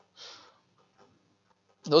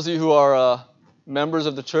Those of you who are members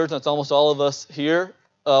of the church, that's almost all of us here,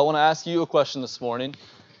 I want to ask you a question this morning.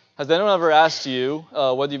 Has anyone ever asked you,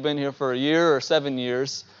 whether you've been here for a year or 7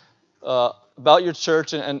 years, about your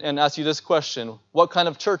church and asked you this question: what kind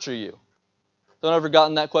of church are you? Anyone ever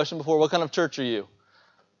gotten that question before? What kind of church are you?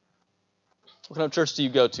 What kind of church do you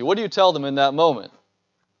go to? What do you tell them in that moment?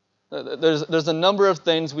 There's a number of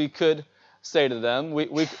things we could say to them.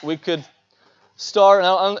 We could start, and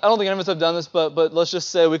I don't think any of us have done this, but let's just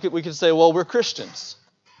say we could say, well, we're Christians.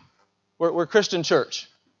 We're Christian church.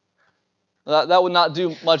 That would not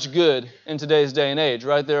do much good in today's day and age,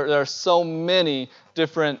 right? There are so many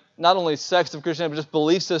different, not only sects of Christianity, but just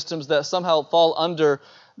belief systems that somehow fall under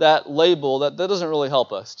that label. That doesn't really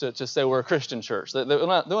help us to say we're a Christian church. They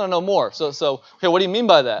want to know more. So okay, what do you mean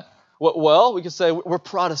by that? Well, we could say we're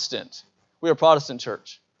Protestant. We're a Protestant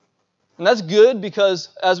church. And that's good because,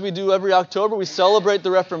 as we do every October, we celebrate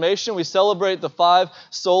the Reformation. We celebrate the 5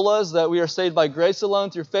 solas, that we are saved by grace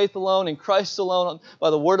alone, through faith alone, in Christ alone,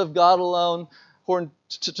 by the Word of God alone, according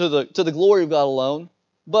to the glory of God alone.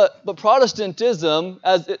 But Protestantism,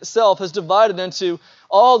 as itself, has divided into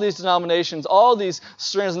all these denominations, all these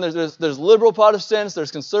strands. And there's liberal Protestants,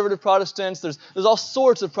 there's conservative Protestants, there's all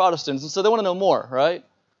sorts of Protestants. And so they want to know more, right?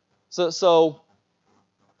 So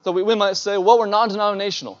we might say, well, we're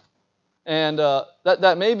non-denominational. And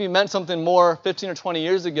that maybe meant something more 15 or 20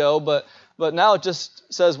 years ago, but now it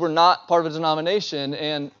just says we're not part of a denomination,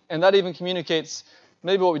 and that even communicates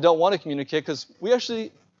maybe what we don't want to communicate, because we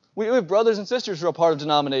have brothers and sisters who are part of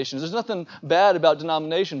denominations. There's nothing bad about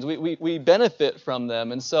denominations. We benefit from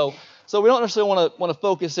them, and so we don't necessarily want to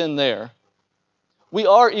focus in there. We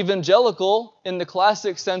are evangelical in the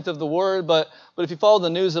classic sense of the word, but if you follow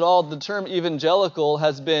the news at all, the term evangelical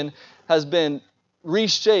has been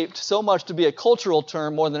reshaped so much to be a cultural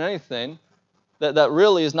term more than anything that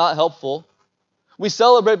really is not helpful. We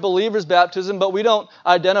celebrate believers' baptism, but we don't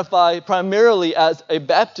identify primarily as a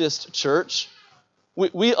Baptist church.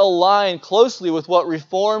 We align closely with what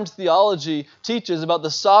Reformed theology teaches about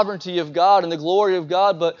the sovereignty of God and the glory of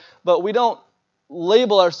God, but we don't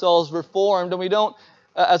label ourselves Reformed, and we don't,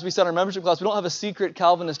 as we said in our membership class, we don't have a secret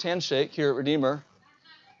Calvinist handshake here at Redeemer.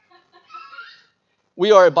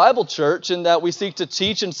 We are a Bible church in that we seek to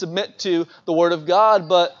teach and submit to the Word of God,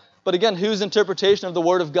 but again, whose interpretation of the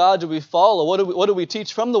Word of God do we follow? What do we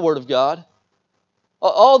teach from the Word of God?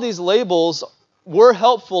 All these labels were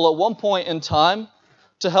helpful at one point in time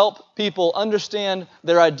to help people understand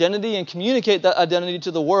their identity and communicate that identity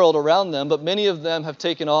to the world around them, but many of them have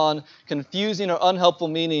taken on confusing or unhelpful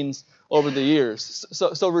meanings over the years.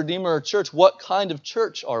 So Redeemer Church, what kind of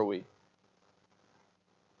church are we?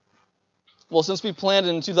 Well, since we planned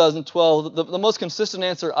in 2012, the most consistent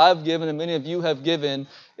answer I've given and many of you have given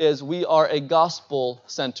is we are a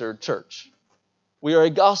gospel-centered church. We are a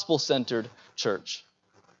gospel-centered church.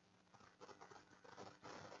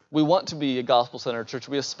 We want to be a gospel-centered church.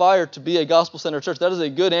 We aspire to be a gospel-centered church. That is a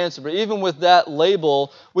good answer. But even with that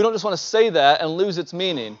label, we don't just want to say that and lose its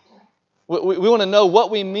meaning. We want to know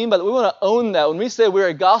what we mean by that. We want to own that. When we say we're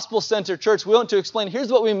a gospel-centered church, we want to explain,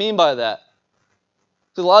 here's what we mean by that.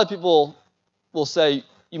 Because a lot of people will say,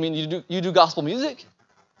 you mean you do gospel music?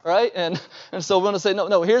 Right? And so we want to say,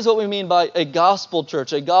 no, here's what we mean by a gospel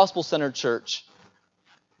church, a gospel-centered church.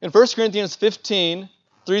 In 1 Corinthians 15,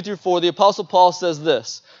 3-4, the Apostle Paul says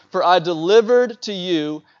this: "For I delivered to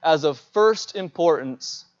you as of first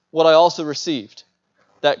importance what I also received,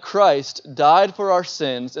 that Christ died for our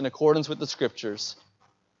sins in accordance with the Scriptures,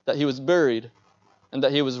 that He was buried, and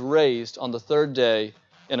that He was raised on the 3rd day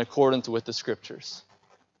in accordance with the Scriptures."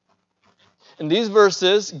 In these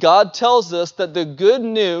verses, God tells us that the good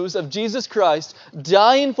news of Jesus Christ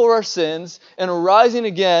dying for our sins and rising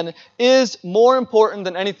again is more important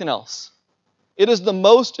than anything else. It is the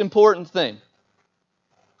most important thing.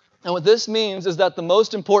 And what this means is that the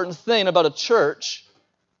most important thing about a church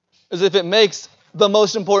is if it makes the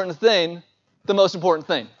most important thing the most important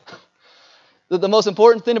thing. The most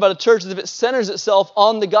important thing about a church is if it centers itself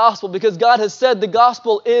on the gospel, because God has said the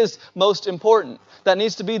gospel is most important. That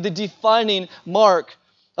needs to be the defining mark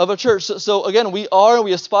of a church. So again, we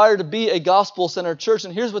aspire to be a gospel-centered church,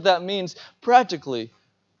 and here's what that means practically.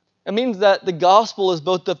 It means that the gospel is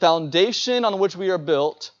both the foundation on which we are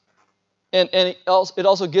built, and it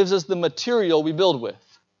also gives us the material we build with.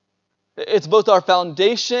 It's both our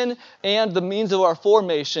foundation and the means of our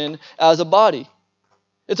formation as a body.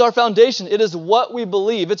 It's our foundation. It is what we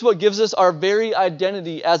believe. It's what gives us our very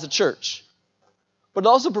identity as a church. But it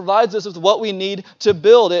also provides us with what we need to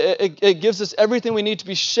build. It gives us everything we need to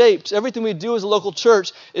be shaped. Everything we do as a local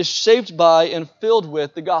church is shaped by and filled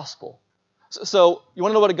with the gospel. So you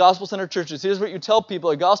want to know what a gospel-centered church is? Here's what you tell people.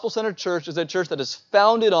 A gospel-centered church is a church that is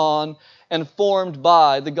founded on and formed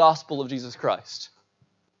by the gospel of Jesus Christ.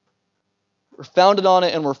 We're founded on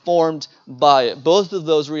it and we're formed by it. Both of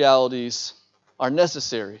those realities are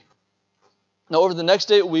necessary. Now, over the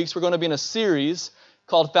next 8 weeks, we're going to be in a series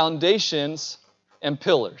called Foundations and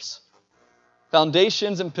Pillars.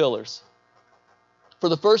 Foundations and Pillars. For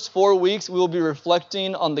the first 4 weeks, we will be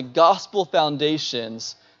reflecting on the gospel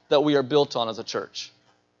foundations that we are built on as a church.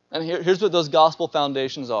 And here's what those gospel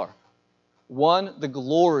foundations are. 1, the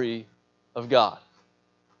glory of God.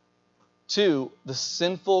 2, the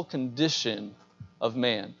sinful condition of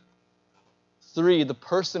man. 3, the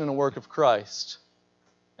person and work of Christ.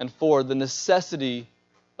 And 4, the necessity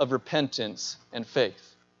of repentance and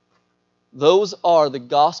faith. Those are the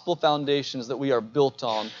gospel foundations that we are built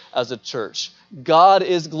on as a church. God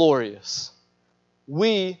is glorious.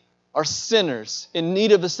 We are sinners in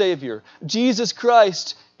need of a Savior. Jesus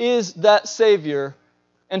Christ is that Savior,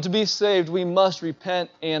 and to be saved, we must repent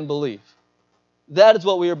and believe. That is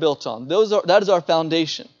what we are built on. That is our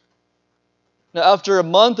foundation. Now, after a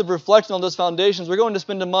month of reflecting on those foundations, we're going to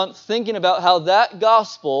spend a month thinking about how that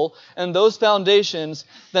gospel and those foundations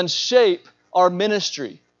then shape our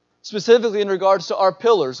ministry, specifically in regards to our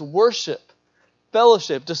pillars: worship,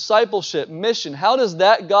 fellowship, discipleship, mission. How does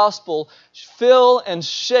that gospel fill and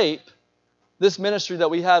shape this ministry that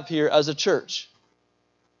we have here as a church?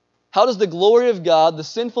 How does the glory of God, the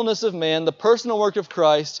sinfulness of man, the personal work of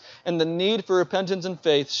Christ, and the need for repentance and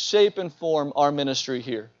faith shape and form our ministry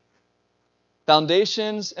here?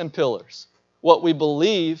 Foundations and pillars. What we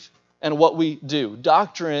believe and what we do.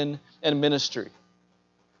 Doctrine and ministry.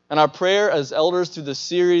 And our prayer as elders through this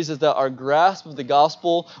series is that our grasp of the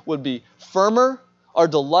gospel would be firmer, our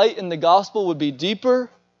delight in the gospel would be deeper,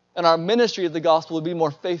 and our ministry of the gospel would be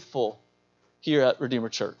more faithful here at Redeemer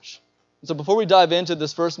Church. And so before we dive into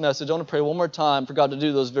this first message, I want to pray one more time for God to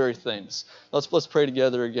do those very things. Let's pray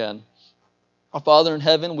together again. Our Father in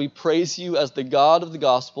heaven, we praise you as the God of the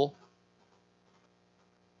gospel.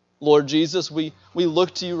 Lord Jesus, we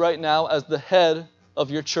look to you right now as the head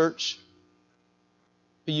of your church,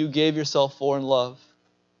 who you gave yourself for in love.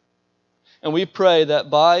 And we pray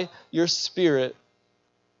that by your Spirit,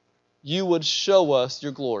 you would show us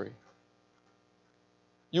your glory.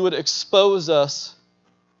 You would expose us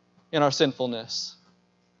in our sinfulness.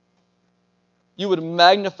 You would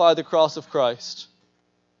magnify the cross of Christ.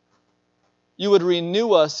 You would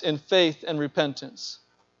renew us in faith and repentance.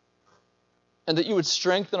 And that you would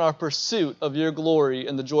strengthen our pursuit of your glory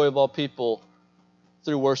and the joy of all people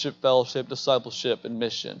through worship, fellowship, discipleship, and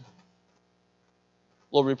mission.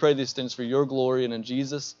 Lord, we pray these things for your glory, and in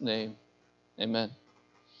Jesus' name, amen.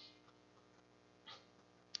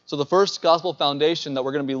 So the first gospel foundation that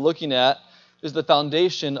we're going to be looking at is the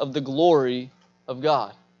foundation of the glory of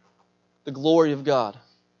God. The glory of God.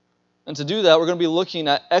 And to do that, we're going to be looking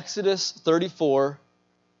at Exodus 34,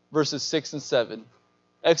 verses 6 and 7.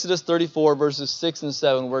 Exodus 34, verses 6 and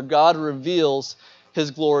 7, where God reveals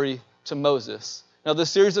his glory to Moses. Now,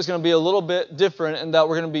 this series is going to be a little bit different in that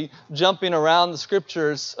we're going to be jumping around the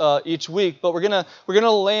scriptures each week, but we're going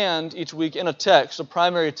to land each week in a text, a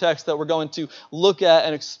primary text that we're going to look at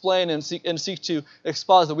and explain and seek to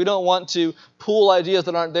exposit. We don't want to pull ideas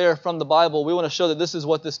that aren't there from the Bible. We want to show that this is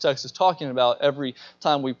what this text is talking about every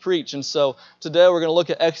time we preach. And so today we're going to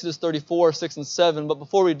look at Exodus 34, 6 and 7. But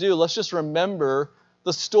before we do, let's just remember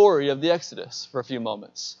the story of the Exodus for a few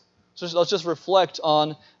moments. So let's just reflect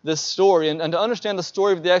on this story. And to understand the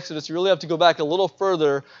story of the Exodus, you really have to go back a little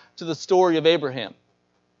further to the story of Abraham.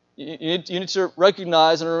 You need to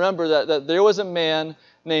recognize and remember that there was a man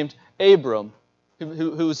named Abram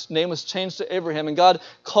whose name was changed to Abraham. And God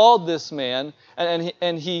called this man,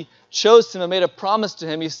 and he chose him and made a promise to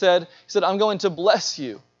him. He said, I'm going to bless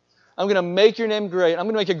you. I'm going to make your name great. I'm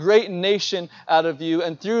going to make a great nation out of you.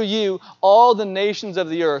 And through you, all the nations of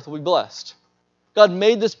the earth will be blessed. God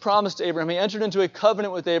made this promise to Abraham. He entered into a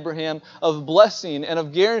covenant with Abraham of blessing and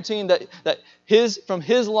of guaranteeing that from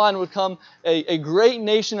his line would come a great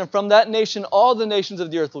nation, and from that nation, all the nations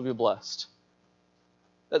of the earth will be blessed.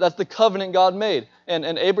 That's the covenant God made.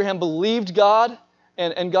 And Abraham believed God,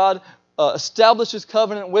 and God established his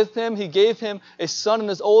covenant with him. He gave him a son in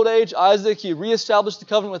his old age, Isaac. He reestablished the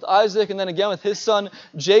covenant with Isaac, and then again with his son,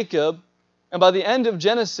 Jacob. And by the end of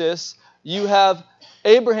Genesis, you have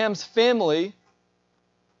Abraham's family,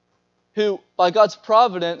 who, by God's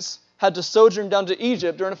providence, had to sojourn down to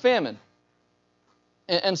Egypt during a famine.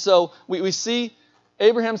 And so we see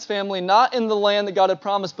Abraham's family not in the land that God had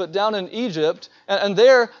promised, but down in Egypt. And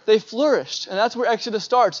there they flourished. And that's where Exodus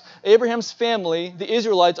starts. Abraham's family, the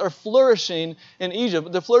Israelites, are flourishing in Egypt.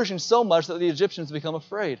 But they're flourishing so much that the Egyptians become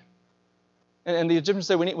afraid. And the Egyptians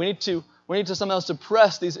say, we need to somehow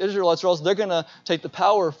suppress these Israelites, or else they're going to take the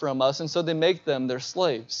power from us. And so they make them their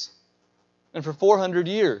slaves. And for 400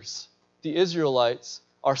 years, the Israelites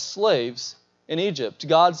are slaves in Egypt.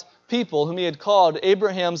 God's people, whom he had called,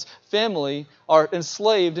 Abraham's family, are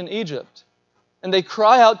enslaved in Egypt. And they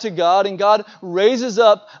cry out to God, and God raises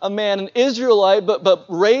up a man, an Israelite, but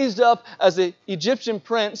raised up as an Egyptian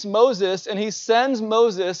prince, Moses, and he sends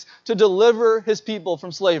Moses to deliver his people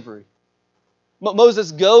from slavery.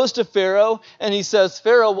 Moses goes to Pharaoh, and he says,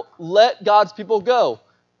 Pharaoh, let God's people go.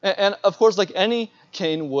 And of course, like any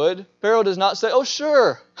king would, Pharaoh does not say, oh,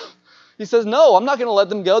 sure. He says, no, I'm not going to let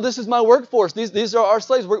them go. This is my workforce. These are our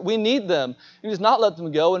slaves. We need them. He does not let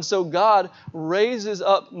them go. And so God raises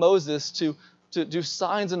up Moses to do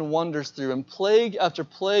signs and wonders through him. Plague after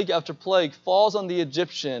plague after plague falls on the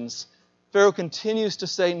Egyptians. Pharaoh continues to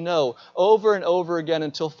say no over and over again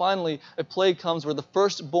until finally a plague comes where the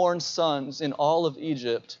firstborn sons in all of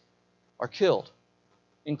Egypt are killed,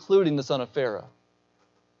 including the son of Pharaoh.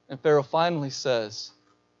 And Pharaoh finally says,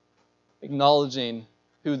 acknowledging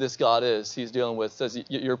who this God is he's dealing with, says,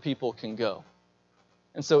 your people can go.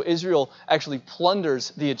 And so Israel actually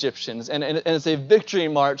plunders the Egyptians, and it's a victory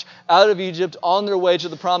march out of Egypt on their way to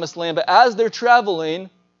the promised land. But as they're traveling,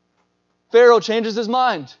 Pharaoh changes his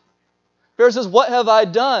mind. Pharaoh says, what have I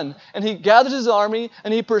done? And he gathers his army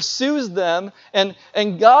and he pursues them. And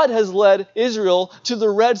God has led Israel to the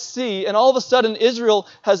Red Sea. And all of a sudden, Israel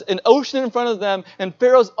has an ocean in front of them and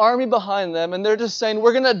Pharaoh's army behind them. And they're just saying,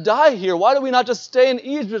 we're going to die here. Why do we not just stay in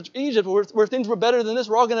Egypt where things were better than this?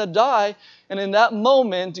 We're all going to die. And in that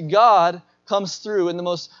moment, God comes through in the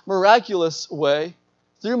most miraculous way.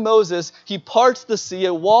 Through Moses, he parts the sea,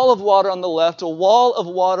 a wall of water on the left, a wall of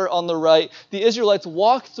water on the right. The Israelites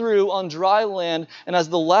walk through on dry land, and as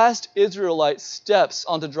the last Israelite steps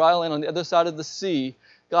onto dry land on the other side of the sea,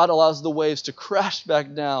 God allows the waves to crash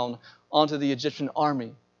back down onto the Egyptian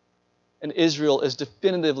army. And Israel is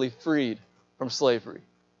definitively freed from slavery.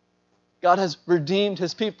 God has redeemed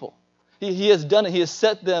his people. He has done it. He has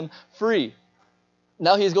set them free.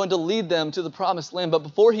 Now he is going to lead them to the promised land. But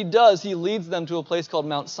before he does, he leads them to a place called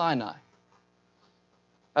Mount Sinai.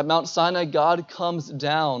 At Mount Sinai, God comes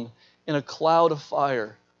down in a cloud of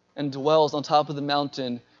fire and dwells on top of the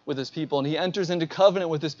mountain with his people. And he enters into covenant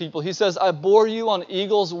with his people. He says, I bore you on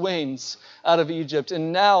eagle's wings out of Egypt.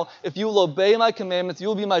 And now, if you will obey my commandments, you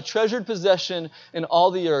will be my treasured possession in all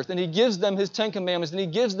the earth. And he gives them his 10 commandments, and he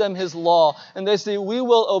gives them his law. And they say, we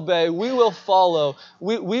will obey, we will follow,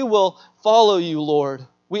 we will follow you, Lord.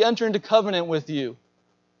 We enter into covenant with you.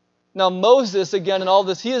 Now Moses, again, in all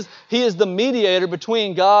this, he is the mediator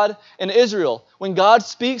between God and Israel. When God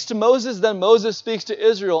speaks to Moses, then Moses speaks to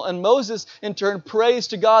Israel. And Moses, in turn, prays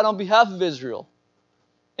to God on behalf of Israel.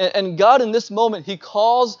 And God, in this moment, he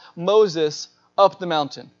calls Moses up the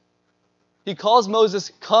mountain. He calls Moses,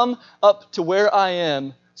 come up to where I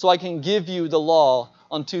am so I can give you the law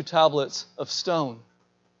on 2 tablets of stone.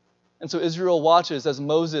 And so Israel watches as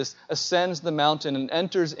Moses ascends the mountain and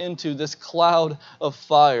enters into this cloud of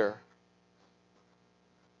fire.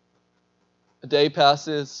 A day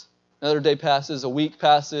passes, another day passes, a week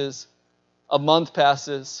passes, a month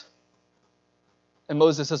passes, and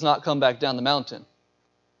Moses has not come back down the mountain.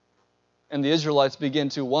 And the Israelites begin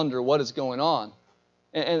to wonder what is going on.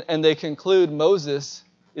 And they conclude Moses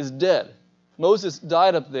is dead. Moses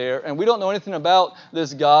died up there, and we don't know anything about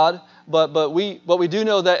this God, but we do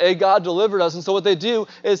know that a God delivered us. And so what they do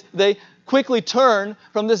is they quickly turn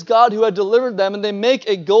from this God who had delivered them, and they make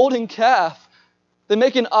a golden calf. They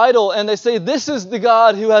make an idol, and they say, this is the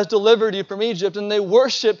God who has delivered you from Egypt, and they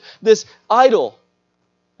worship this idol.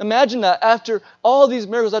 Imagine that after all these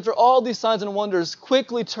miracles, after all these signs and wonders,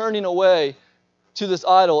 quickly turning away to this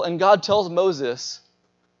idol. And God tells Moses,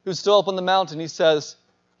 who's still up on the mountain, he says,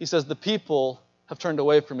 the people have turned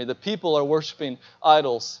away from me. The people are worshiping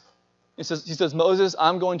idols. He says, Moses,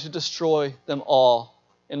 I'm going to destroy them all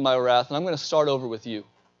in my wrath, and I'm going to start over with you.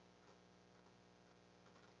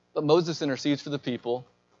 But Moses intercedes for the people,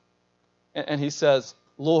 and he says,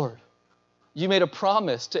 Lord, you made a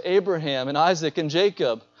promise to Abraham and Isaac and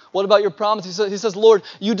Jacob. What about your promise? He says, Lord,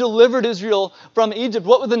 you delivered Israel from Egypt.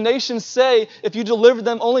 What would the nations say if you delivered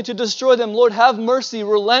them only to destroy them? Lord, have mercy,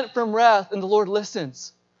 relent from wrath. And the Lord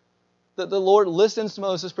listens. The Lord listens to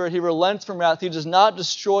Moses' prayer. He relents from wrath. He does not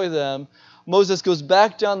destroy them. Moses goes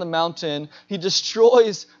back down the mountain. He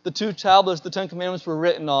destroys the 2 tablets the 10 commandments were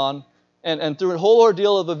written on. And through a whole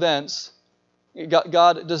ordeal of events,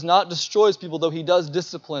 God does not destroy his people, though he does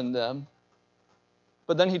discipline them.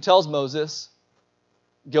 But then he tells Moses,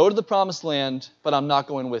 go to the promised land, but I'm not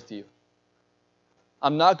going with you.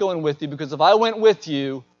 I'm not going with you because if I went with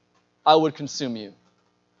you, I would consume you.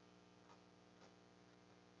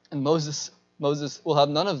 And Moses will have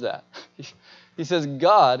none of that. He says,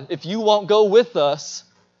 God, if you won't go with us,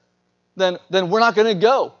 then we're not going to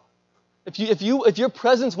go. If your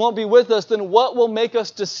presence won't be with us, then what will make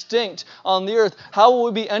us distinct on the earth? How will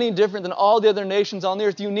we be any different than all the other nations on the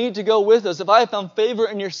earth? You need to go with us. If I have found favor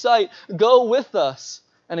in your sight, go with us.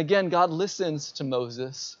 And again, God listens to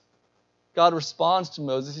Moses. God responds to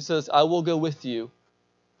Moses. He says, I will go with you.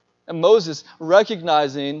 And Moses,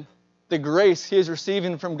 recognizing the grace he is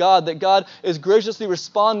receiving from God, that God is graciously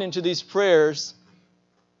responding to these prayers,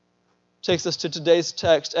 takes us to today's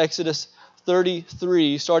text, Exodus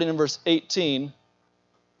 33, starting in verse 18.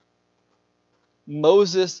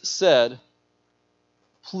 Moses said,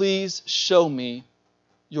 please show me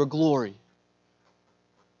your glory.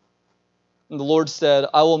 And the Lord said,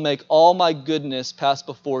 I will make all my goodness pass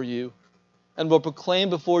before you, and will proclaim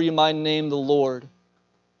before you my name, the Lord.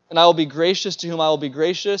 And I will be gracious to whom I will be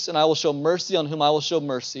gracious, and I will show mercy on whom I will show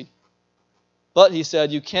mercy. But, he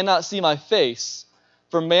said, you cannot see my face,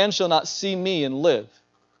 for man shall not see me and live.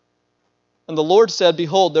 And the Lord said,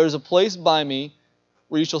 behold, there is a place by me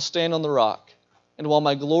where you shall stand on the rock. And while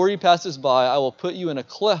my glory passes by, I will put you in a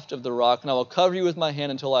cleft of the rock, and I will cover you with my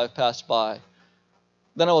hand until I have passed by.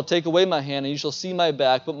 Then I will take away my hand, and you shall see my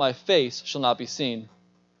back, but my face shall not be seen.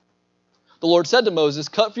 The Lord said to Moses,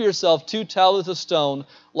 cut for yourself 2 tablets of stone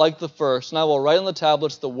like the first, and I will write on the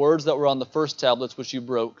tablets the words that were on the first tablets which you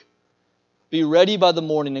broke. Be ready by the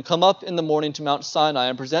morning, and come up in the morning to Mount Sinai,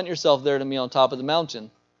 and present yourself there to me on top of the mountain.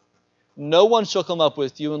 No one shall come up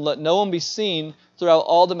with you, and let no one be seen throughout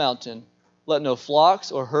all the mountain. Let no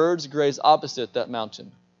flocks or herds graze opposite that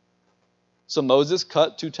mountain. So Moses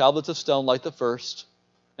cut 2 tablets of stone like the first,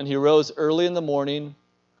 and he rose early in the morning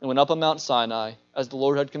and went up on Mount Sinai, as the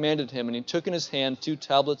Lord had commanded him, and he took in his hand 2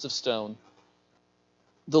 tablets of stone.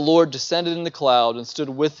 The Lord descended in the cloud and stood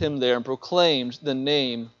with him there and proclaimed the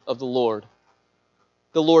name of the Lord.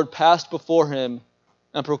 The Lord passed before him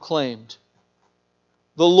and proclaimed,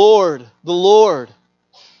 the Lord,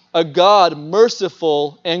 a God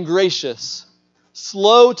merciful and gracious,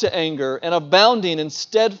 slow to anger and abounding in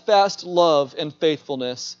steadfast love and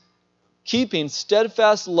faithfulness, keeping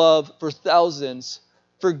steadfast love for thousands,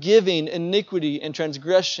 forgiving iniquity and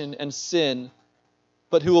transgression and sin,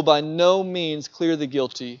 but who will by no means clear the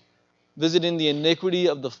guilty, visiting the iniquity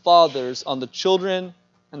of the fathers on the children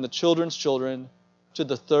and the children's children to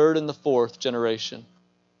the 3rd and the 4th generation.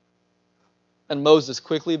 And Moses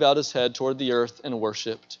quickly bowed his head toward the earth and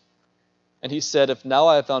worshipped. And he said, if now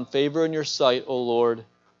I have found favor in your sight, O Lord,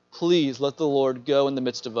 please let the Lord go in the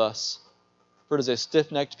midst of us, for it is a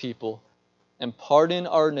stiff-necked people, and pardon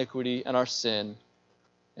our iniquity and our sin,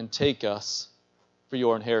 and take us for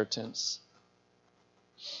your inheritance.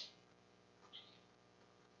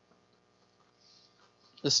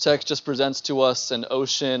 This text just presents to us an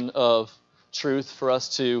ocean of truth for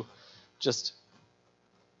us to just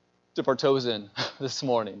dip our toes in this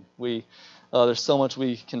morning. There's so much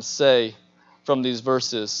we can say from these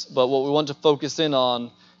verses, but what we want to focus in on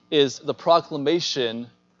is the proclamation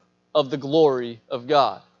of the glory of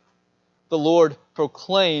God. The Lord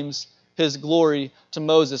proclaims his glory to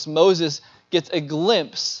Moses. Moses gets a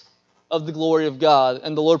glimpse of the glory of God,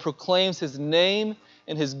 and the Lord proclaims his name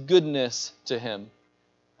and his goodness to him.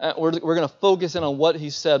 We're going to focus in on what he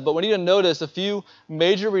said, but we need to notice a few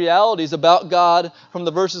major realities about God from the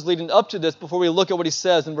verses leading up to this before we look at what he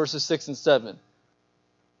says in verses 6 and 7.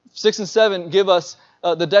 6 and 7 give us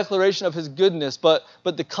the declaration of his goodness, but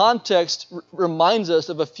the context reminds us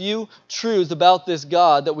of a few truths about this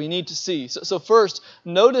God that we need to see. So first,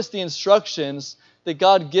 notice the instructions that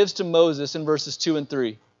God gives to Moses in verses 2 and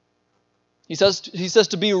 3. He says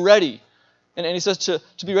to be ready. And he says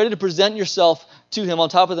to be ready to present yourself to him on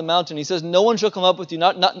top of the mountain. He says, no one shall come up with you.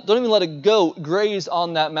 Don't even let a goat graze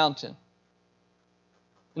on that mountain.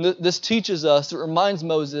 And this teaches us, it reminds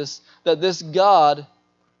Moses that this God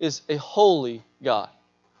is a holy God.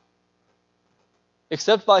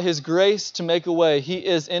 Except by his grace to make a way, he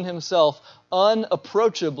is in himself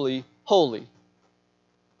unapproachably holy.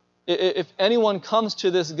 If anyone comes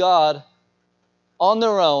to this God on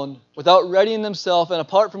their own, without readying themselves and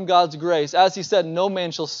apart from God's grace, as he said, no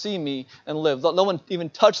man shall see me and live. No one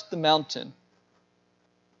even touched the mountain.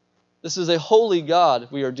 This is a holy God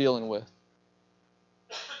we are dealing with.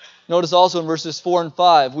 Notice also in verses 4 and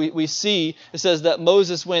 5, we see, it says that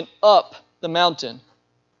Moses went up the mountain.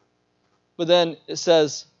 But then it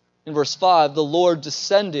says, In verse 5, the Lord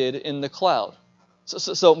descended in the cloud.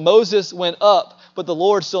 So Moses went up, but the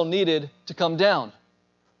Lord still needed to come down.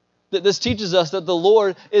 This teaches us that the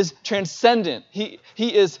Lord is transcendent. He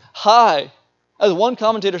is high. As one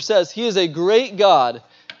commentator says, He is a great God,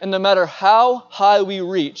 and no matter how high we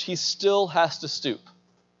reach, He still has to stoop.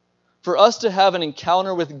 For us to have an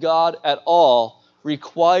encounter with God at all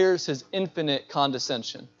requires His infinite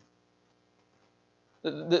condescension.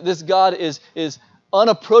 This God is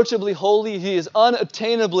unapproachably holy. He is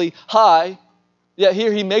unattainably high. Yet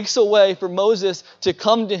here He makes a way for Moses to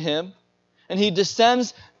come to Him, and He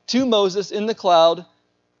descends to Moses in the cloud.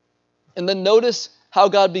 And then notice how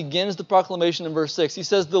God begins the proclamation in verse 6. He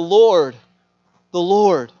says, the Lord.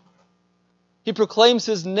 He proclaims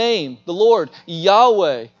His name, the Lord,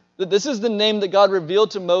 Yahweh. This is the name that God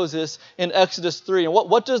revealed to Moses in Exodus 3. And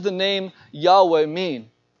what does the name Yahweh mean?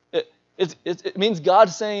 It means God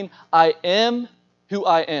saying, I am who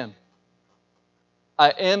I am. I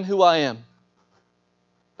am who I am.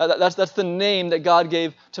 That's the name that God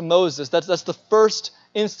gave to Moses. That's the first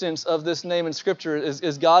instance of this name in Scripture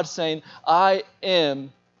is God saying, I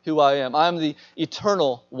am who I am. I am the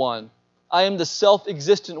eternal one. I am the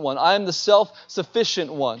self-existent one. I am the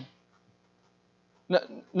self-sufficient one.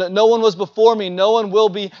 No one was before me. No one will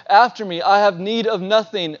be after me. I have need of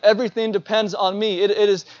nothing. Everything depends on me. It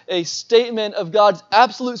is a statement of God's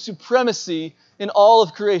absolute supremacy in all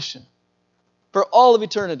of creation for all of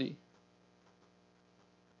eternity.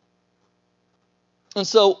 And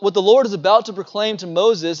so what the Lord is about to proclaim to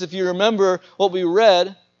Moses, if you remember what we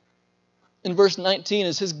read in verse 19,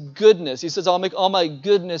 is His goodness. He says, I'll make all my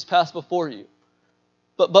goodness pass before you.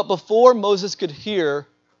 But before Moses could hear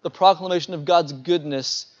the proclamation of God's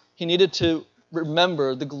goodness, he needed to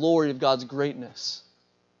remember the glory of God's greatness.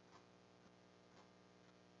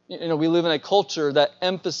 We live in a culture that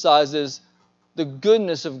emphasizes the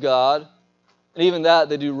goodness of God, and even that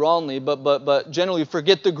they do wrongly, but generally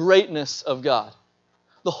forget the greatness of God.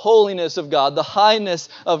 The holiness of God, the highness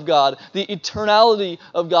of God, the eternality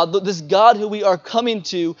of God. This God who we are coming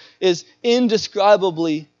to is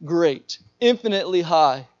indescribably great, infinitely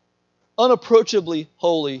high, unapproachably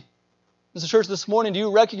holy. As a church this morning, do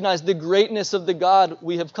you recognize the greatness of the God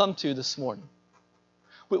we have come to this morning?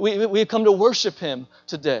 We have come to worship Him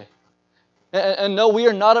today. And no, we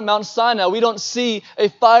are not at Mount Sinai. We don't see a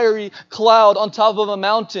fiery cloud on top of a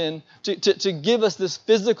mountain to give us this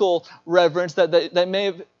physical reverence that they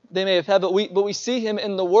may have had. But we see Him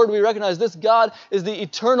in the Word. We recognize this God is the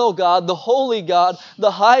eternal God, the holy God,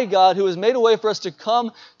 the high God who has made a way for us to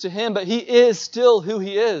come to Him. But He is still who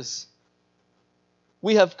He is.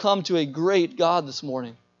 We have come to a great God this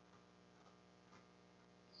morning.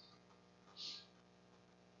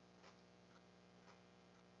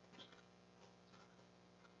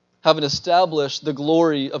 Having established the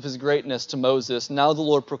glory of His greatness to Moses, now the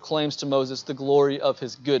Lord proclaims to Moses the glory of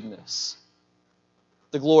His goodness.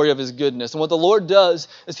 The glory of His goodness. And what the Lord does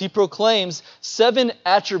is He proclaims 7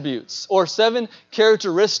 attributes or 7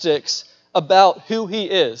 characteristics about who He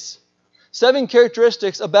is. 7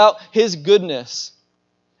 characteristics about His goodness.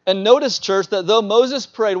 And notice, church, that though Moses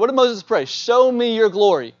prayed, what did Moses pray? Show me your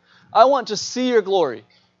glory. I want to see your glory.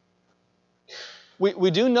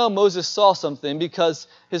 We do know Moses saw something because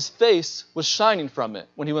his face was shining from it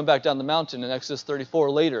when he went back down the mountain in Exodus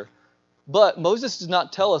 34 later. But Moses does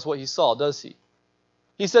not tell us what he saw, does he?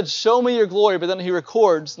 He said, show me your glory, but then he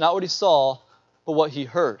records not what he saw, but what he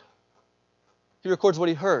heard. He records what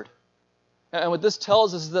he heard. And what this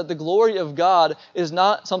tells us is that the glory of God is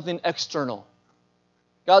not something external.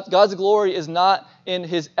 God's glory is not in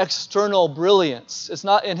His external brilliance. It's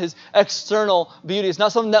not in His external beauty. It's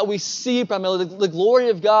not something that we see primarily. The glory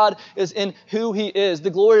of God is in who He is.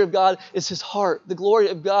 The glory of God is His heart. The glory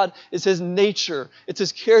of God is His nature. It's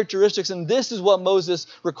His characteristics. And this is what Moses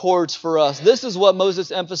records for us. This is what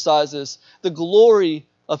Moses emphasizes, the glory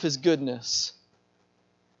of His goodness.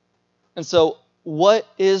 And so, what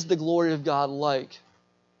is the glory of God like?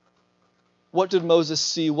 What did Moses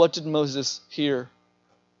see? What did Moses hear?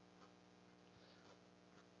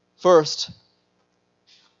 First,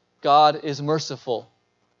 God is merciful.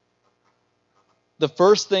 The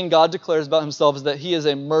first thing God declares about Himself is that He is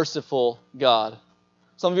a merciful God.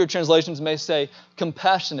 Some of your translations may say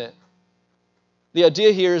compassionate. The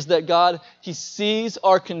idea here is that God, He sees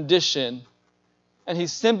our condition and He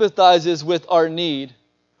sympathizes with our need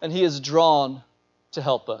and He is drawn to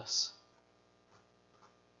help us.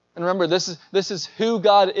 And remember, this is who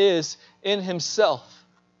God is in Himself.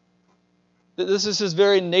 This is His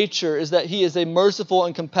very nature, is that He is a merciful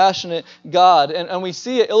and compassionate God. And we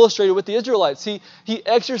see it illustrated with the Israelites. He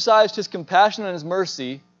exercised His compassion and His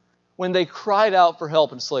mercy when they cried out for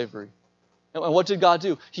help in slavery. And what did God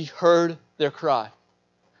do? He heard their cry.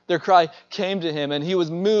 Their cry came to him, and he was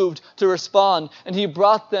moved to respond, and he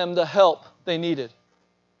brought them the help they needed.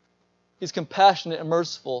 He's compassionate and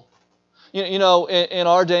merciful. You know, in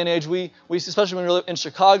our day and age, we especially when we live in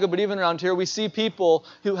Chicago, but even around here, we see people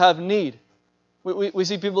who have need. We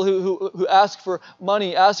see people who ask for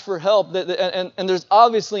money, ask for help, and there's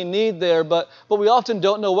obviously need there, but we often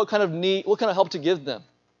don't know what kind of need, what kind of help to give them.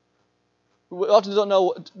 We often don't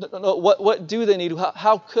know what do they need,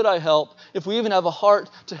 how could I help, if we even have a heart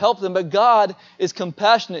to help them. But God is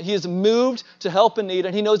compassionate. He is moved to help in need,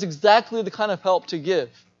 and He knows exactly the kind of help to give.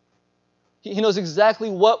 He knows exactly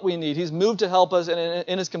what we need. He's moved to help us, and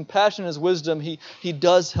in His compassion and His wisdom, He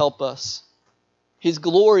does help us. He's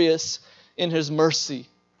glorious in His mercy.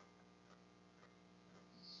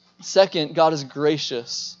 Second, God is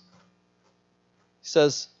gracious. He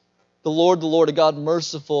says, the Lord, a God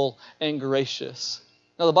merciful and gracious.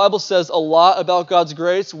 Now, the Bible says a lot about God's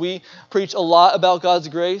grace. We preach a lot about God's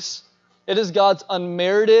grace. It is God's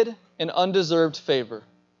unmerited and undeserved favor.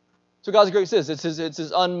 So God's grace is. It's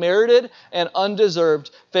His unmerited and undeserved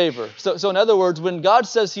favor. So in other words, when God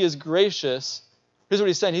says He is gracious, here's what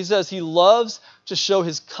He's saying. He says He loves to show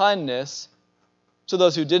His kindness to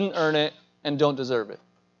those who didn't earn it and don't deserve it.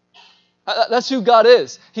 That's who God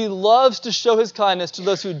is. He loves to show His kindness to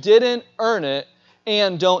those who didn't earn it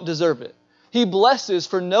and don't deserve it. He blesses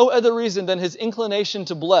for no other reason than His inclination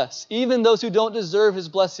to bless, even those who don't deserve His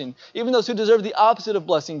blessing, even those who deserve the opposite of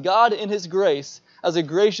blessing. God, in His grace, as a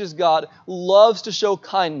gracious God, loves to show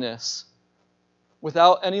kindness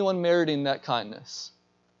without anyone meriting that kindness.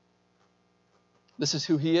 This is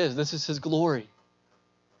who He is. This is His glory.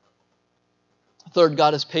 Third,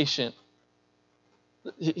 God is patient.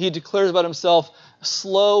 He declares about Himself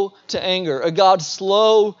slow to anger, a God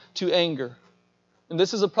slow to anger. And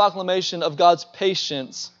this is a proclamation of God's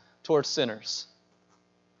patience towards sinners.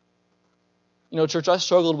 You know, church, I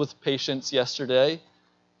struggled with patience yesterday.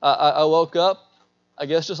 I woke up, I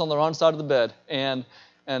guess, just on the wrong side of the bed. And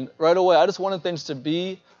right away, I just wanted things to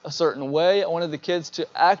be a certain way. I wanted the kids to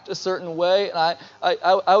act a certain way. And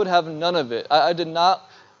I would have none of it. I did not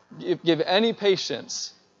give any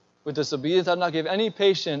patience with disobedience. I did not give any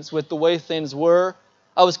patience with the way things were.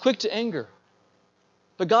 I was quick to anger.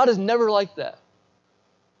 But God is never like that.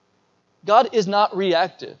 God is not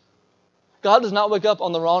reactive. God does not wake up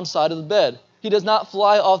on the wrong side of the bed. He does not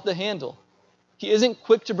fly off the handle. He isn't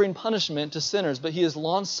quick to bring punishment to sinners, but He is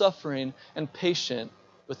long-suffering and patient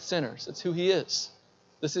with sinners. It's who He is.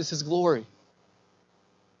 This is His glory.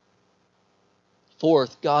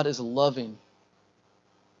 Fourth, God is loving.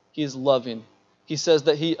 He is loving. He says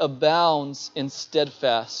that He abounds in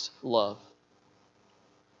steadfast love.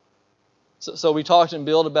 So we talked and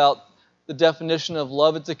Bill about the definition of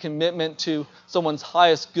love. It's a commitment to someone's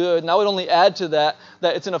highest good. And I would only add to that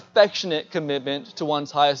it's an affectionate commitment to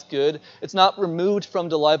one's highest good. It's not removed from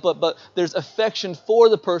delight, but there's affection for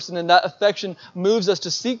the person, and that affection moves us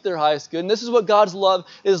to seek their highest good. And this is what God's love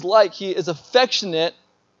is like. He is affectionate,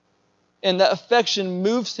 and that affection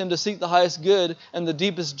moves Him to seek the highest good and the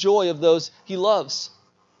deepest joy of those He loves.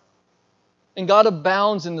 And God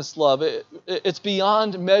abounds in this love. It's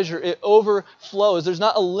beyond measure. It overflows. There's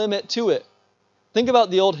not a limit to it. Think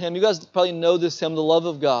about the old hymn. You guys probably know this hymn, The Love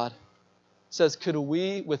of God. It says, could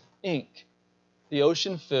we with ink the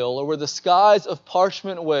ocean fill, or were the skies of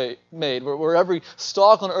parchment made, where every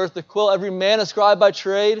stalk on earth the quill, every man ascribed by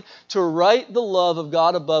trade, to write the love of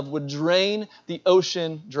God above would drain the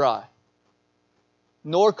ocean dry.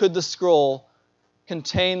 Nor could the scroll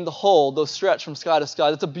contain the whole, though stretched from sky to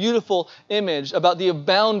sky. That's a beautiful image about the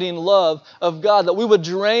abounding love of God, that we would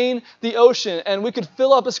drain the ocean and we could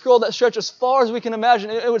fill up a scroll that stretched as far as we can imagine.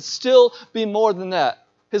 It would still be more than that.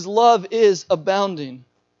 His love is abounding.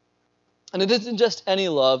 And it isn't just any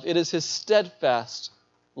love, it is His steadfast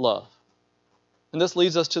love. And this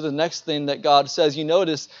leads us to the next thing that God says. You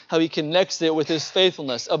notice how He connects it with His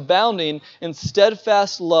faithfulness, abounding in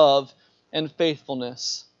steadfast love and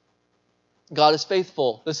faithfulness. God is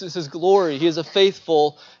faithful. This is His glory. He is a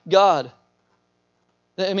faithful God.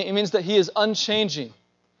 It means that He is unchanging.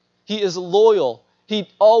 He is loyal. He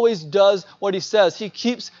always does what He says. He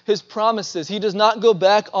keeps His promises. He does not go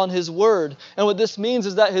back on His word. And what this means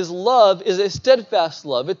is that His love is a steadfast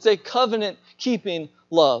love. It's a covenant-keeping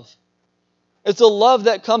love. It's a love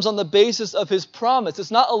that comes on the basis of His promise.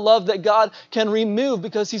 It's not a love that God can remove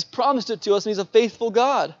because He's promised it to us and He's a faithful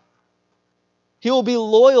God. He will be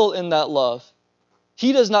loyal in that love.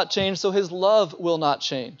 He does not change, so His love will not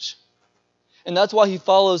change. And that's why He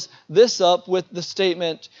follows this up with the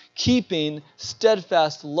statement, keeping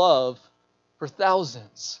steadfast love for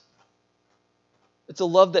thousands. It's a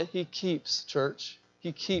love that he keeps, church.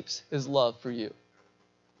 He keeps his love for you.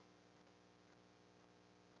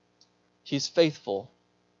 He's faithful.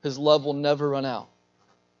 His love will never run out.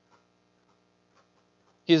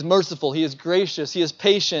 He is merciful. He is gracious. He is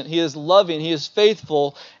patient. He is loving. He is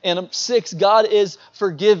faithful. And 6, God is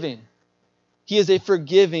forgiving. He is a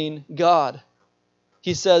forgiving God.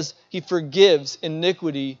 He says he forgives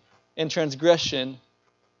iniquity and transgression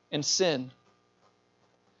and sin.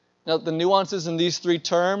 Now, the nuances in these 3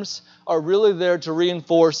 terms are really there to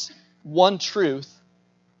reinforce one truth,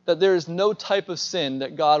 that there is no type of sin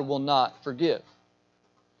that God will not forgive.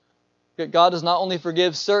 God does not only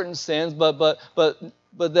forgive certain sins,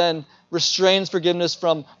 but then restrains forgiveness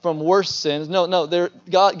from worse sins. No.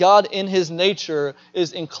 God in his nature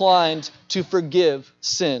is inclined to forgive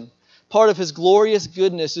sin. Part of his glorious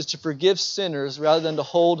goodness is to forgive sinners rather than to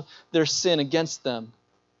hold their sin against them.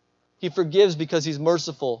 He forgives because he's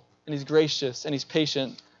merciful and he's gracious and he's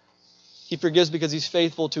patient. He forgives because he's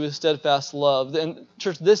faithful to his steadfast love. And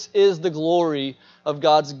church, this is the glory of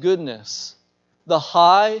God's goodness. The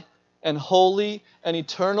high and holy and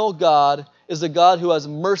eternal God is a God who has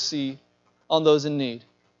mercy on those in need.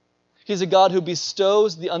 He's a God who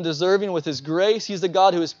bestows the undeserving with his grace. He's a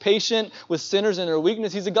God who is patient with sinners in their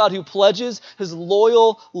weakness. He's a God who pledges his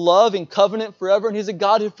loyal love and covenant forever. And he's a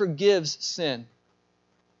God who forgives sin.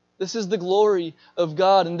 This is the glory of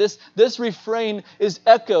God. And this refrain is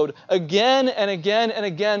echoed again and again and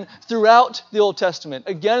again throughout the Old Testament.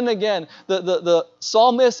 Again and again, the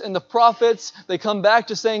psalmists and the prophets, they come back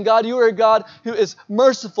to saying, God, you are a God who is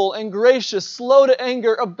merciful and gracious, slow to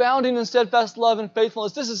anger, abounding in steadfast love and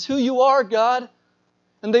faithfulness. This is who you are, God.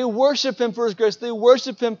 And they worship him for his grace. They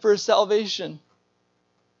worship him for his salvation.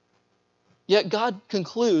 Yet God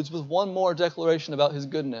concludes with one more declaration about his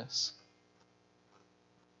goodness.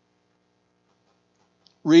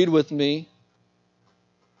 Read with me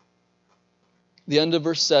the end of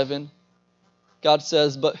verse 7. God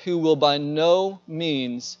says, but who will by no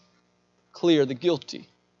means clear the guilty,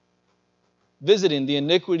 visiting the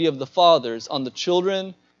iniquity of the fathers on the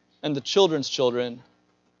children and the children's children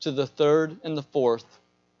to the 3rd and the 4th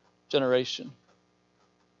generation.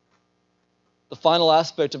 The final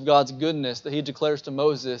aspect of God's goodness that he declares to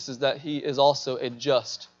Moses is that he is also a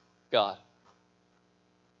just God.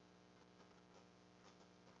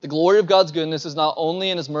 The glory of God's goodness is not only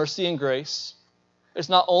in his mercy and grace. It's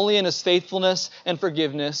not only in his faithfulness and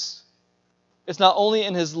forgiveness. It's not only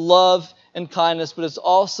in his love and kindness, but it's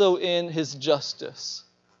also in his justice.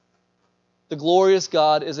 The glorious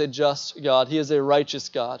God is a just God. He is a righteous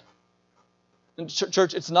God. And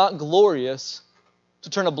church, it's not glorious to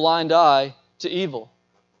turn a blind eye to evil.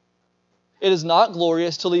 It is not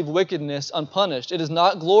glorious to leave wickedness unpunished. It is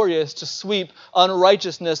not glorious to sweep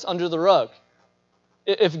unrighteousness under the rug.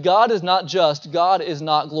 If God is not just, God is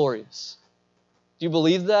not glorious. Do you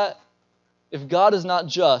believe that? If God is not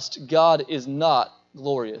just, God is not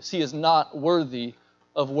glorious. He is not worthy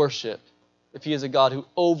of worship if he is a God who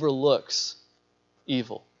overlooks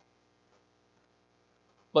evil.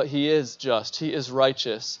 But he is just, he is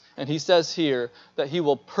righteous, and he says here that he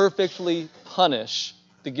will perfectly punish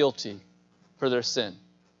the guilty for their sin.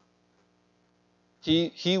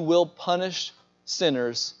 He will punish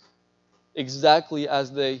sinners exactly as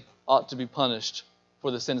they ought to be punished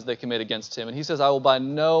for the sins they commit against him. And he says, I will by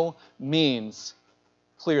no means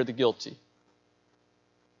clear the guilty.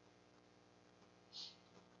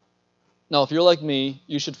 Now, if you're like me,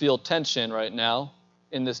 you should feel tension right now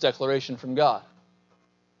in this declaration from God.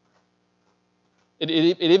 It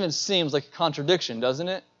even seems like a contradiction, doesn't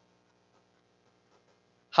it?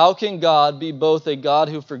 How can God be both a God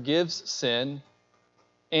who forgives sin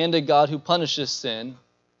and a God who punishes sin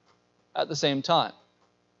at the same time?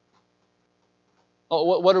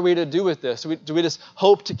 Oh, what are we to do with this? Do we just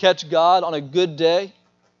hope to catch God on a good day?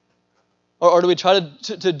 Or do we try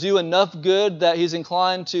to do enough good that he's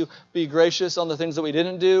inclined to be gracious on the things that we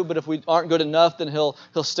didn't do, but if we aren't good enough, then he'll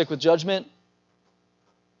stick with judgment?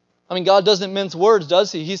 I mean, God doesn't mince words,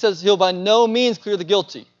 does he? He says he'll by no means clear the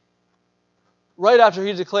guilty. Right after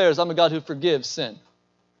he declares, I'm a God who forgives sin.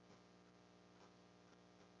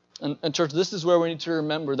 And church, this is where we need to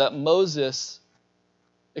remember that Moses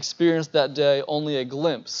experienced that day only a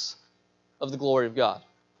glimpse of the glory of God.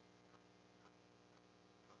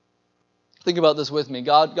 Think about this with me.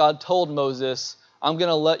 God told Moses, I'm going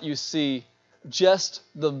to let you see just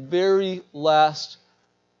the very last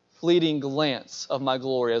fleeting glance of my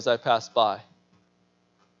glory as I pass by.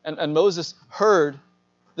 And Moses heard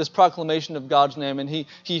this proclamation of God's name, and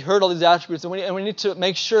he heard all these attributes. And we need to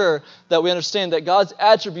make sure that we understand that God's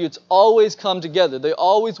attributes always come together. They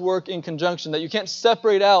always work in conjunction, that you can't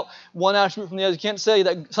separate out one attribute from the other. You can't say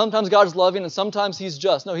that sometimes God is loving and sometimes He's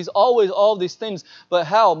just. No, He's always all of these things. But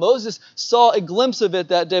how? Moses saw a glimpse of it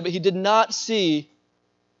that day, but he did not see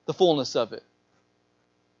the fullness of it.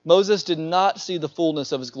 Moses did not see the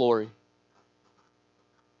fullness of His glory.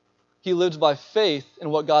 He lived by faith in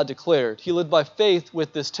what God declared. He lived by faith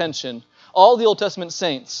with this tension. All the Old Testament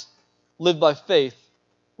saints lived by faith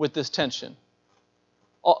with this tension.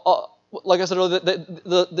 Like I said earlier,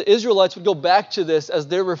 the Israelites would go back to this as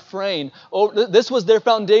their refrain. This was their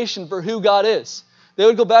foundation for who God is. They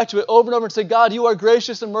would go back to it over and over and say, God, you are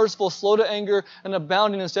gracious and merciful, slow to anger, and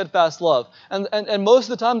abounding in steadfast love. And most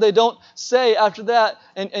of the time they don't say after that,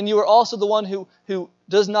 and you are also the one who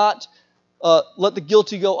does not let the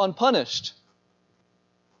guilty go unpunished.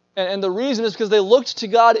 And the reason is because they looked to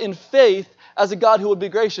God in faith as a God who would be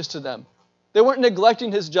gracious to them. They weren't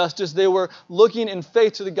neglecting His justice. They were looking in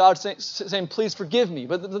faith to the God saying, please forgive me.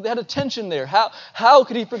 But they had a tension there. How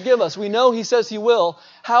could He forgive us? We know He says He will.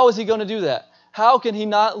 How is He going to do that? How can He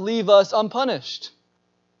not leave us unpunished?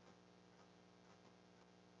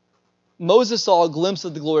 Moses saw a glimpse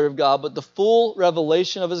of the glory of God, but the full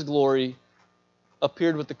revelation of His glory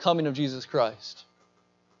appeared with the coming of Jesus Christ.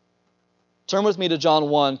 Turn with me to John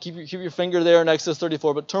 1. Keep your finger there in Exodus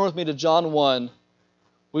 34, but turn with me to John 1.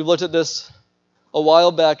 We've looked at this a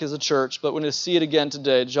while back as a church, but we're going to see it again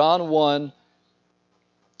today. John 1,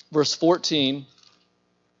 verse 14.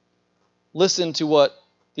 Listen to what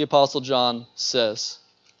the Apostle John says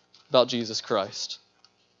about Jesus Christ.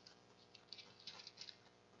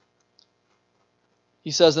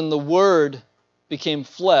 He says, and the Word became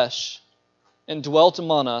flesh and dwelt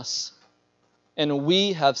among us, and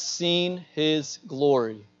we have seen His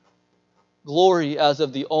glory. Glory as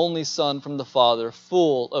of the only Son from the Father,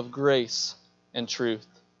 full of grace and truth.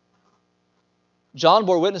 John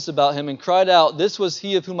bore witness about Him and cried out, this was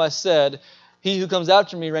He of whom I said, he who comes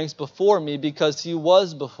after me ranks before me, because He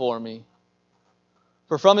was before me.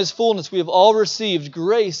 For from His fullness we have all received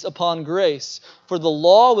grace upon grace. For the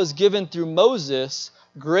law was given through Moses,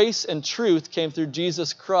 grace and truth came through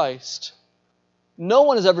Jesus Christ. No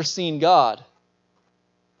one has ever seen God,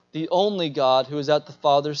 the only God who is at the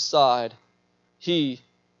Father's side. He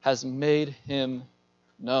has made Him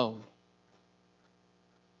known.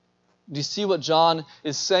 Do you see what John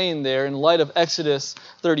is saying there in light of Exodus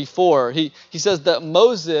 34? He says that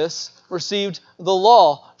Moses received the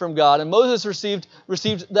law from God, and Moses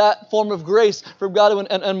received that form of grace from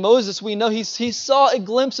God. And Moses, we know he saw a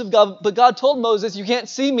glimpse of God, but God told Moses, you can't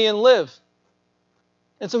see me and live.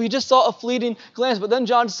 And so he just saw a fleeting glance. But then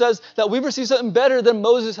John says that we've received something better than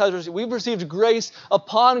Moses has received. We've received grace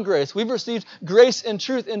upon grace. We've received grace and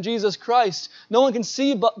truth in Jesus Christ. No one can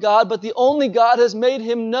see God, but the only God has made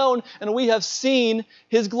Him known, and we have seen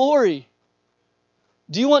His glory.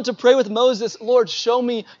 Do you want to pray with Moses, Lord, show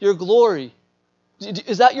me your glory?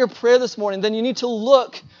 Is that your prayer this morning? Then you need to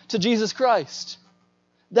look to Jesus Christ.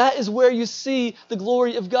 That is where you see the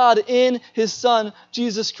glory of God, in His Son,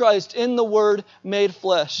 Jesus Christ, in the Word made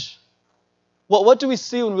flesh. What do we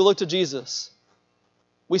see when we look to Jesus?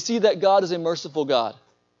 We see that God is a merciful God.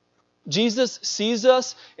 Jesus sees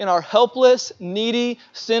us in our helpless, needy,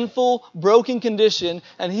 sinful, broken condition,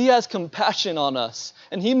 and He has compassion on us,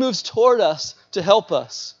 and He moves toward us to help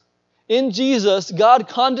us. In Jesus, God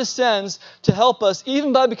condescends to help us,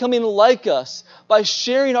 even by becoming like us, by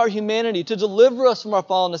sharing our humanity, to deliver us from our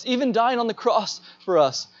fallenness, even dying on the cross for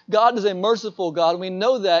us. God is a merciful God, and we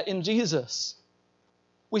know that in Jesus.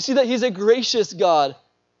 We see that He's a gracious God.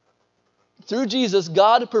 Through Jesus,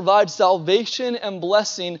 God provides salvation and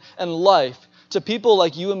blessing and life to people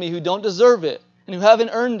like you and me who don't deserve it and who haven't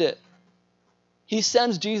earned it. He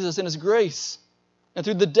sends Jesus in His grace. And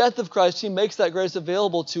through the death of Christ, He makes that grace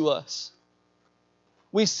available to us.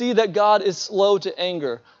 We see that God is slow to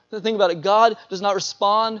anger. Think about it. God does not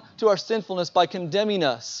respond to our sinfulness by condemning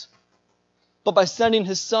us, but by sending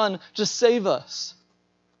His Son to save us.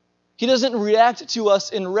 He doesn't react to us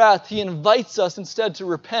in wrath. He invites us instead to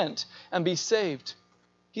repent and be saved.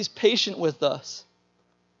 He's patient with us.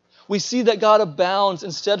 We see that God abounds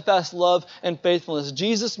in steadfast love and faithfulness.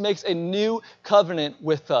 Jesus makes a new covenant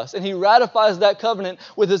with us, and He ratifies that covenant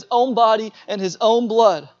with His own body and His own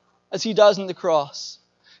blood as He dies on the cross.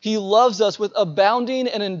 He loves us with abounding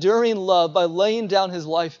and enduring love by laying down His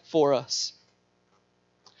life for us.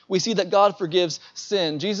 We see that God forgives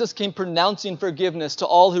sin. Jesus came pronouncing forgiveness to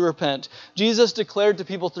all who repent. Jesus declared to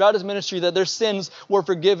people throughout His ministry that their sins were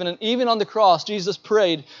forgiven. And even on the cross, Jesus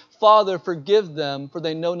prayed, Father, forgive them, for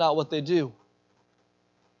they know not what they do.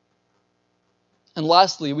 And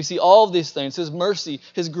lastly, we see all of these things, His mercy,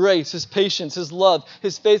 His grace, His patience, His love,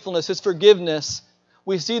 His faithfulness, His forgiveness.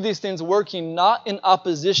 We see these things working not in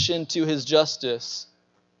opposition to His justice,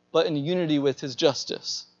 but in unity with His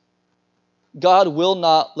justice. God will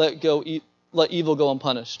not let evil go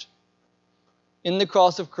unpunished. In the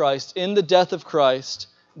cross of Christ, in the death of Christ,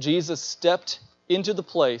 Jesus stepped into the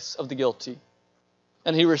place of the guilty.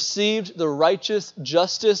 And He received the righteous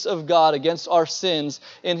justice of God against our sins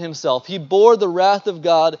in Himself. He bore the wrath of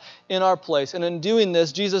God in our place. And in doing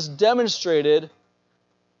this, Jesus demonstrated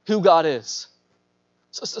who God is.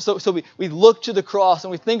 So we look to the cross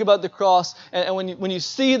and we think about the cross. And when you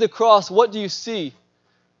see the cross, what do you see?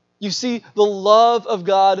 You see the love of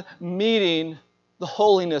God meeting the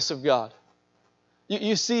holiness of God.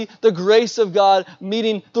 You see the grace of God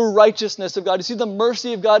meeting the righteousness of God. You see the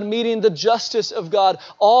mercy of God meeting the justice of God.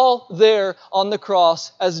 All there on the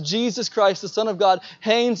cross as Jesus Christ, the Son of God,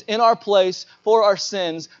 hangs in our place for our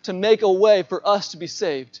sins to make a way for us to be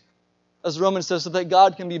saved. As Romans says, so that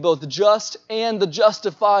God can be both just and the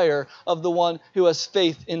justifier of the one who has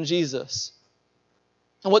faith in Jesus.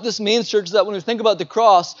 And what this means, church, is that when we think about the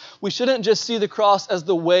cross, we shouldn't just see the cross as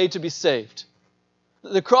the way to be saved.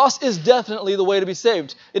 The cross is definitely the way to be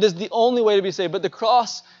saved. It is the only way to be saved. But the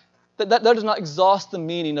cross, that does not exhaust the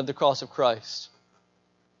meaning of the cross of Christ.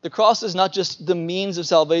 The cross is not just the means of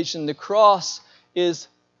salvation. The cross is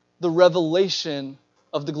the revelation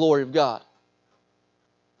of the glory of God.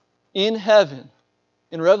 In heaven,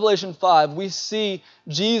 in Revelation 5, we see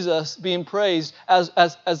Jesus being praised as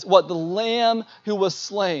what? The Lamb who was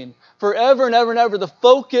slain. Forever and ever and ever, the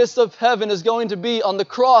focus of heaven is going to be on the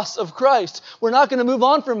cross of Christ. We're not going to move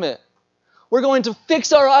on from it. We're going to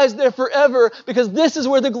fix our eyes there forever because this is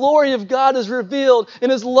where the glory of God is revealed in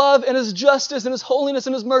His love and His justice and His holiness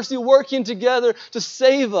and His mercy working together to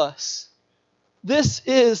save us. This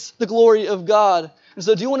is the glory of God. And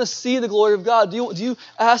so do you want to see the glory of God? Do you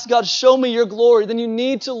ask God, show me your glory? Then you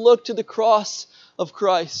need to look to the cross of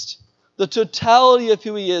Christ. The totality of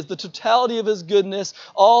who He is, the totality of His goodness,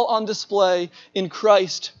 all on display in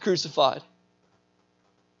Christ crucified.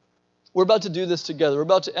 We're about to do this together. We're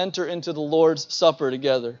about to enter into the Lord's Supper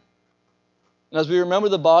together. And as we remember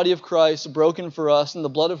the body of Christ broken for us and the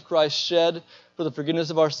blood of Christ shed for the forgiveness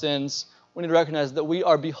of our sins, we need to recognize that we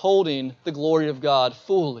are beholding the glory of God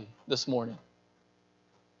fully this morning.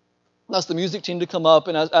 I'll ask the music team to come up,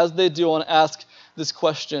 and as they do, I want to ask this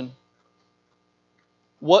question.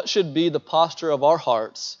 What should be the posture of our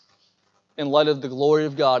hearts in light of the glory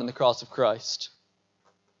of God and the cross of Christ?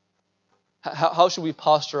 How should we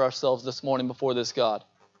posture ourselves this morning before this God?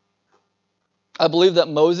 I believe that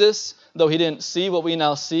Moses, though he didn't see what we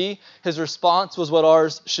now see, his response was what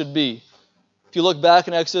ours should be. If you look back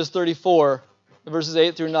in Exodus 34, verses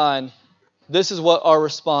 8 through 9, this is what our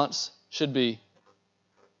response should be.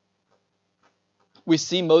 We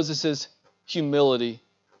see Moses' humility.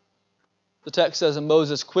 The text says, and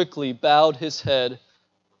Moses quickly bowed his head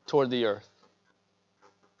toward the earth.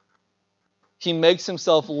 He makes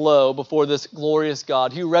himself low before this glorious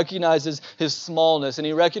God. He recognizes his smallness and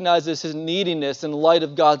he recognizes his neediness in light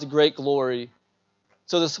of God's great glory.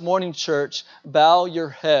 So this morning, church, bow your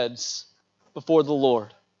heads before the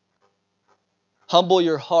Lord. Humble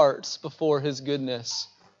your hearts before His goodness.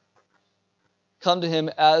 Come to Him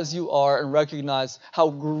as you are and recognize how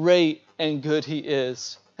great and good He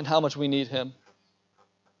is and how much we need Him.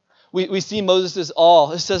 We see Moses'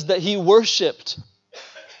 awe. It says that he worshiped.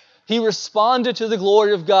 He responded to the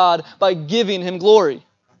glory of God by giving Him glory.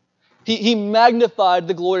 He magnified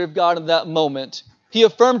the glory of God in that moment. He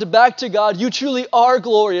affirmed back to God, you truly are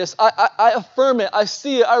glorious. I affirm it. I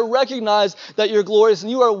see it. I recognize that you're glorious and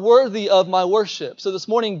you are worthy of my worship. So this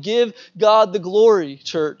morning, give God the glory,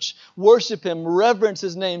 church. Worship Him. Reverence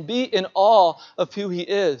His name. Be in awe of who He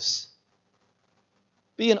is.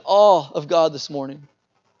 Be in awe of God this morning.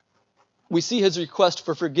 We see His request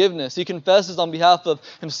for forgiveness. He confesses on behalf of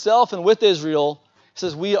Himself and with Israel. He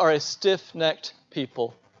says, we are a stiff-necked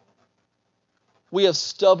people. We have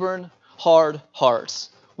stubborn, hard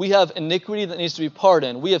hearts. We have iniquity that needs to be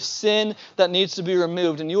pardoned. We have sin that needs to be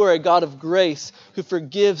removed. And you are a God of grace who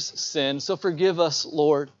forgives sin. So forgive us,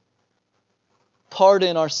 Lord.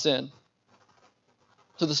 Pardon our sin.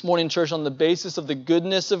 So this morning, church, on the basis of the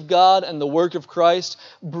goodness of God and the work of Christ,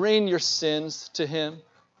 bring your sins to Him.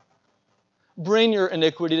 Bring your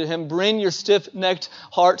iniquity to Him. Bring your stiff-necked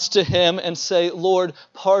hearts to Him and say, Lord,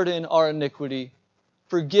 pardon our iniquity.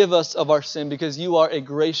 Forgive us of our sin because you are a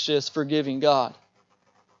gracious, forgiving God.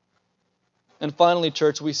 And finally,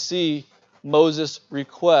 church, we see Moses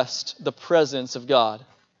request the presence of God.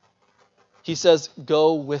 He says,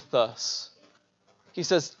 go with us. He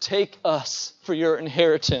says, take us for your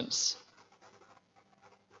inheritance.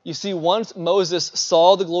 You see, once Moses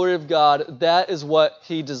saw the glory of God, that is what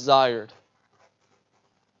he desired.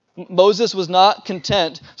 Moses was not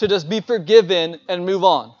content to just be forgiven and move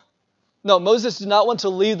on. No, Moses did not want to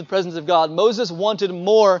leave the presence of God. Moses wanted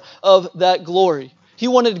more of that glory. He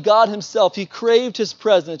wanted God himself. He craved his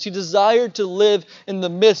presence. He desired to live in the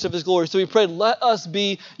midst of his glory. So he prayed, let us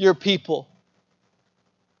be your people.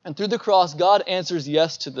 And through the cross, God answers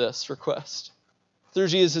yes to this request. Through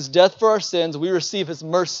Jesus' death for our sins, we receive his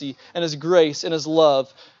mercy and his grace and his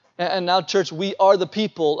love. And now, church, we are the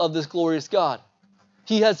people of this glorious God.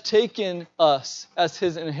 He has taken us as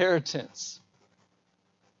his inheritance.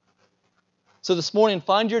 So this morning,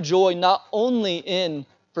 find your joy not only in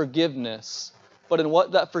forgiveness, but in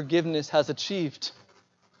what that forgiveness has achieved.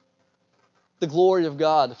 The glory of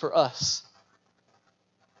God for us.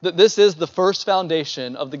 This is the first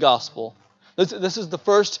foundation of the gospel. This is the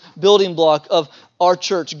first building block of our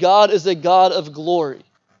church. God is a God of glory.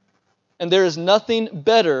 And there is nothing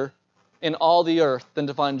better in all the earth than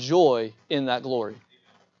to find joy in that glory.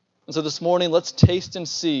 And so this morning, let's taste and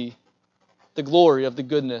see the glory of the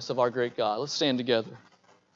goodness of our great God. Let's stand together.